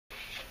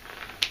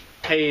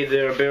Hey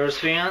there, Bears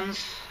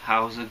fans.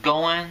 How's it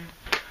going?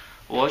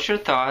 What's your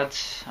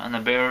thoughts on the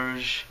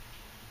Bears'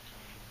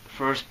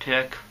 first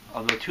pick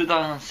of the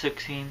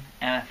 2016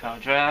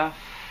 NFL Draft?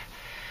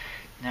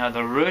 Now, the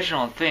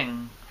original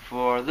thing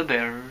for the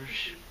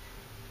Bears,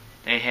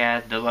 they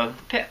had the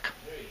 11th pick.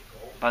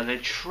 By the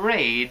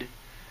trade,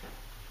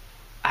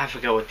 I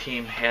forget what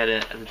team had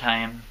it at the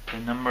time, the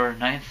number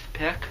 9th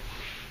pick.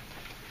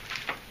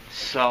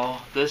 So,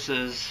 this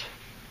is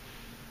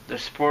the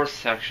sports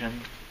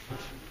section.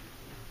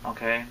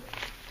 Okay,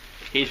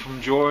 he's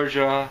from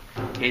Georgia.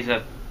 He's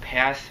a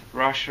pass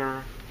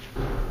rusher,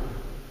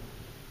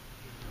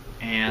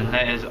 and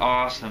that is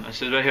awesome. It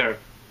says right here,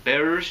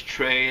 Bears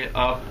trade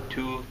up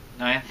to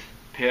 9th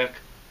pick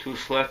to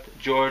select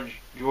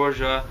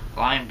Georgia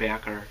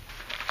linebacker.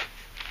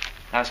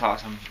 That's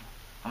awesome.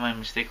 I made a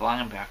mistake,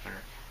 linebacker.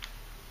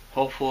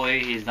 Hopefully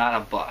he's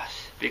not a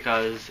bust,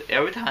 because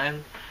every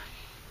time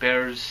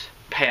Bears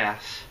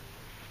pass,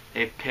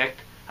 they picked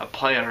a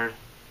player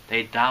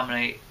they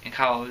dominate in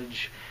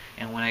college,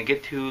 and when they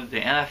get to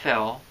the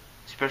NFL,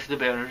 especially the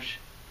Bears,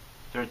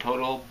 they're a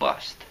total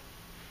bust.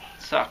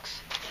 It sucks.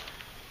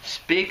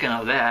 Speaking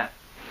of that,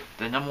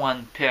 the number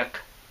 1 pick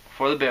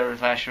for the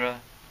Bears last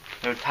year,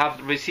 their top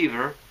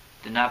receiver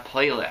did not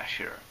play last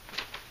year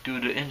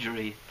due to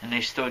injury, and they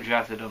still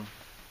drafted him.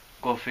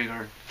 Go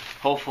figure.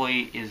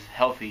 Hopefully he's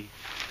healthy.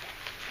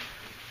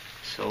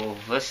 So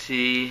let's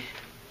see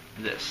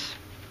this.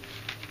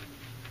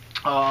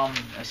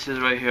 It says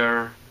right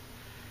here,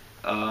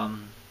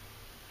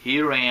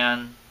 he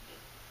ran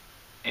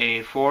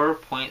a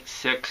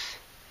 4.6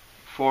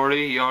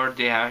 40-yard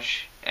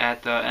dash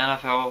at the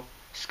NFL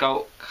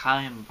Scout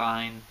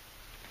Combine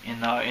in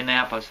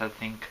Indianapolis, I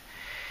think,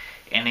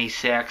 and he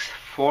sacks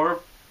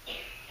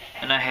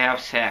 4.5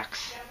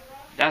 sacks.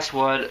 That's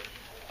what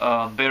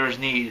Bears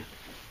need.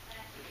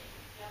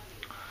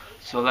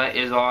 So that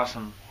is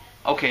awesome.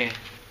 Okay,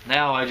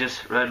 now I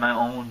just read my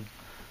own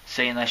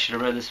saying I should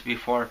have read this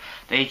before.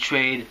 They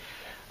trade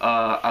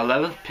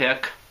 11th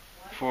pick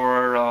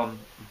for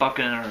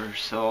Buccaneers.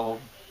 So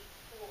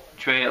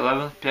trade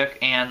 11th pick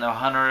and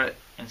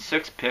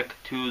 106th pick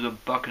to the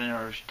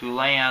Buccaneers to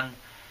land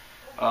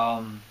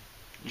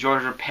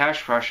Georgia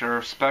pass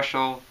rusher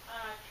special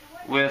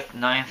with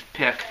 9th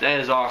pick. That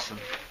is awesome.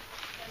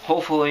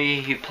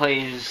 Hopefully he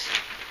plays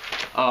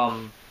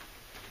the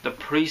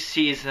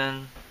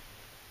preseason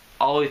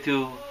all the way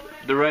through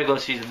the regular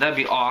season. That'd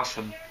be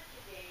awesome.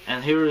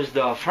 And here is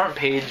the front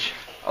page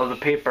of the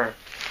paper.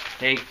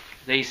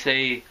 They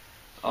say,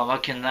 I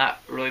cannot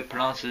really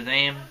pronounce his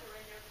name,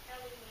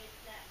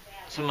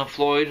 Leonard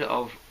Floyd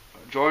of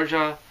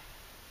Georgia,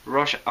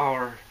 Rush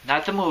Hour.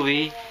 Not the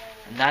movie,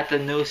 not the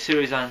new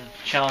series on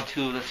Channel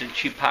 2, that's a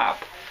cheap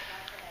pop.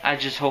 I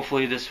just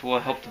hopefully this will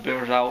help the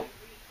Bears out.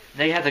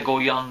 They had to go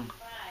young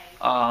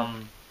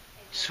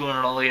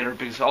sooner or later,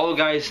 because all the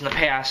guys in the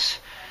past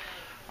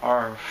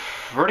are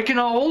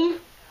freaking old,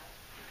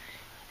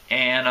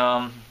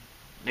 and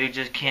they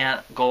just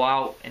can't go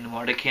out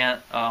anymore. They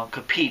can't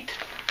compete.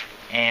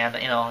 And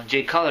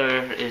Jay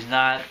Cutler is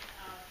not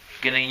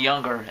getting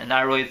younger. And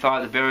I really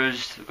thought the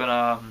Bears were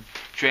gonna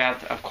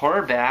draft a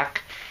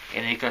quarterback,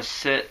 and he could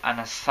sit on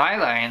the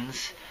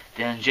sidelines.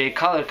 Then Jay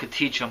Cutler could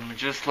teach him.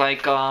 Just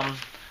like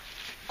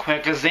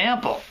quick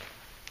example,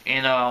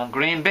 in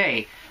Green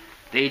Bay,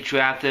 they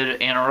drafted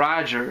Aaron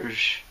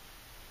Rodgers,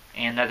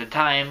 and at the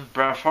time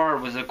Brett Favre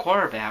was the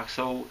quarterback.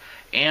 So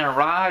Aaron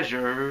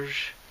Rodgers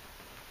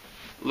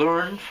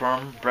learn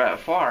from Brett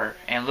Favre,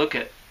 and look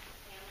at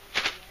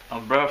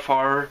Brett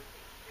Favre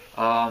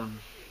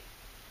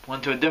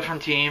went to a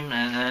different team,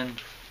 and then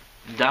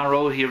down the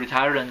road he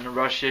retired, and the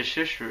rest is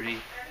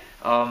history.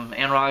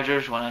 Aaron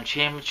Rodgers won a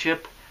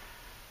championship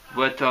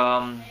with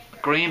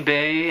Green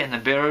Bay, and the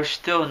Bears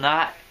still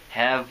not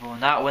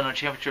won a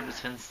championship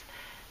since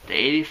the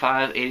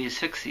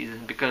 85-86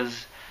 season,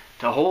 because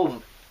the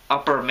whole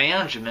upper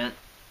management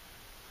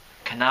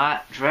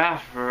cannot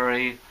draft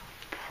very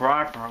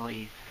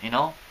properly. It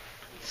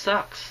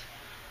sucks.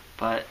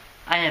 But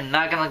I am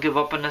not going to give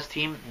up on this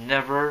team.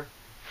 Never.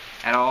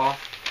 At all.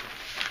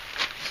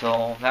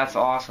 So that's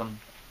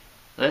awesome.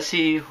 Let's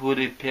see who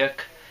they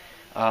pick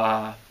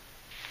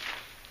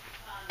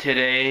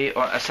tonight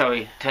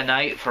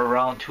for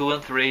round 2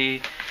 and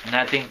 3. And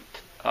I think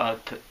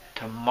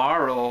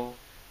tomorrow,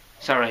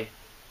 I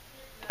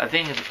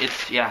think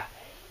it's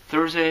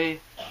Thursday,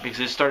 because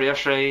it started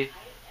yesterday.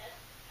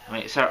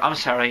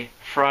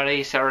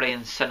 Friday, Saturday,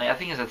 and Sunday. I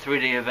think it's a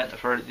 3-day event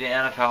for the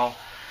NFL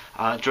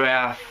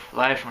draft,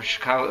 live from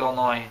Chicago,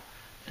 Illinois,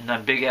 in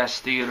that big ass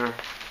theater.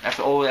 That's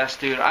the old ass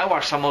theater. I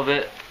watched some of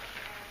it,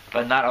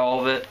 but not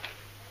all of it.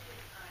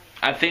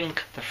 I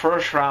think the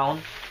first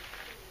round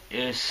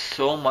is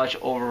so much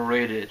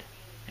overrated.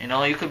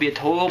 You could be a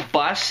total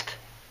bust,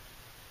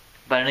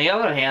 but on the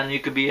other hand, you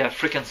could be a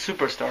freaking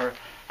superstar.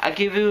 I'll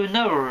give you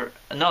another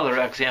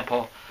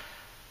example.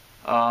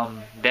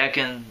 Back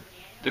in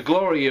the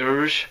glory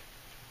years,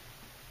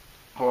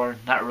 or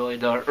not really,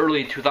 the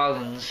early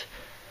 2000s,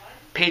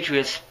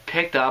 Patriots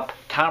picked up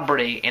Tom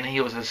Brady, and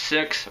he was a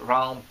 6th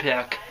round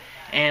pick,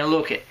 And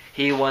look,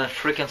 he won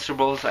freaking Super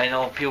Bowls. I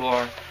know people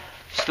are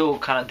still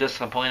kind of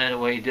disappointed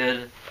what he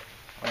did,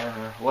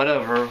 or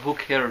whatever. Who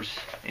cares?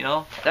 You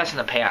know, that's in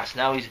the past.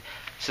 Now he's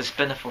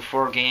suspended for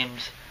 4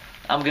 games.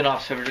 I'm getting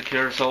off subject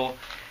here. So,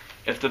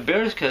 if the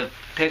Bears could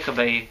pick up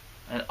an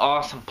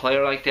awesome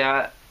player like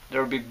that, they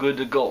would be good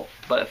to go.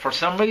 But for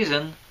some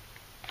reason,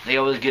 they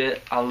always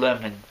get a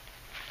lemon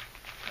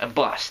and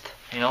bust.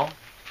 You know,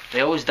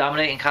 they always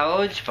dominate in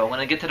college, but when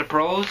they get to the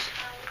pros,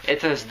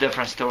 it's a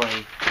different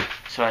story.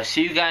 So I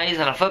see you guys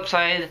on the flip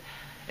side.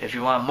 If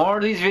you want more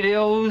of these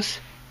videos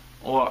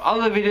or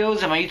other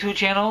videos on my YouTube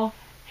channel,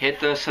 hit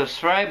the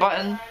subscribe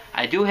button.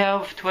 I do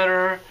have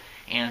Twitter,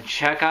 and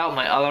check out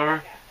my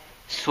other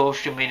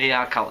social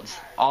media accounts.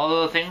 All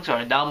of the things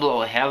are down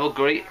below. Have a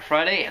great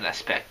Friday and a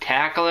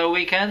spectacular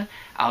weekend.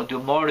 I'll do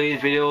more of these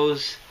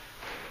videos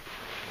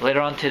later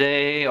on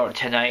today or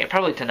tonight,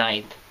 probably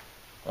tonight,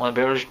 when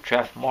the Bears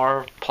draft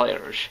more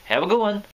players. Have a good one.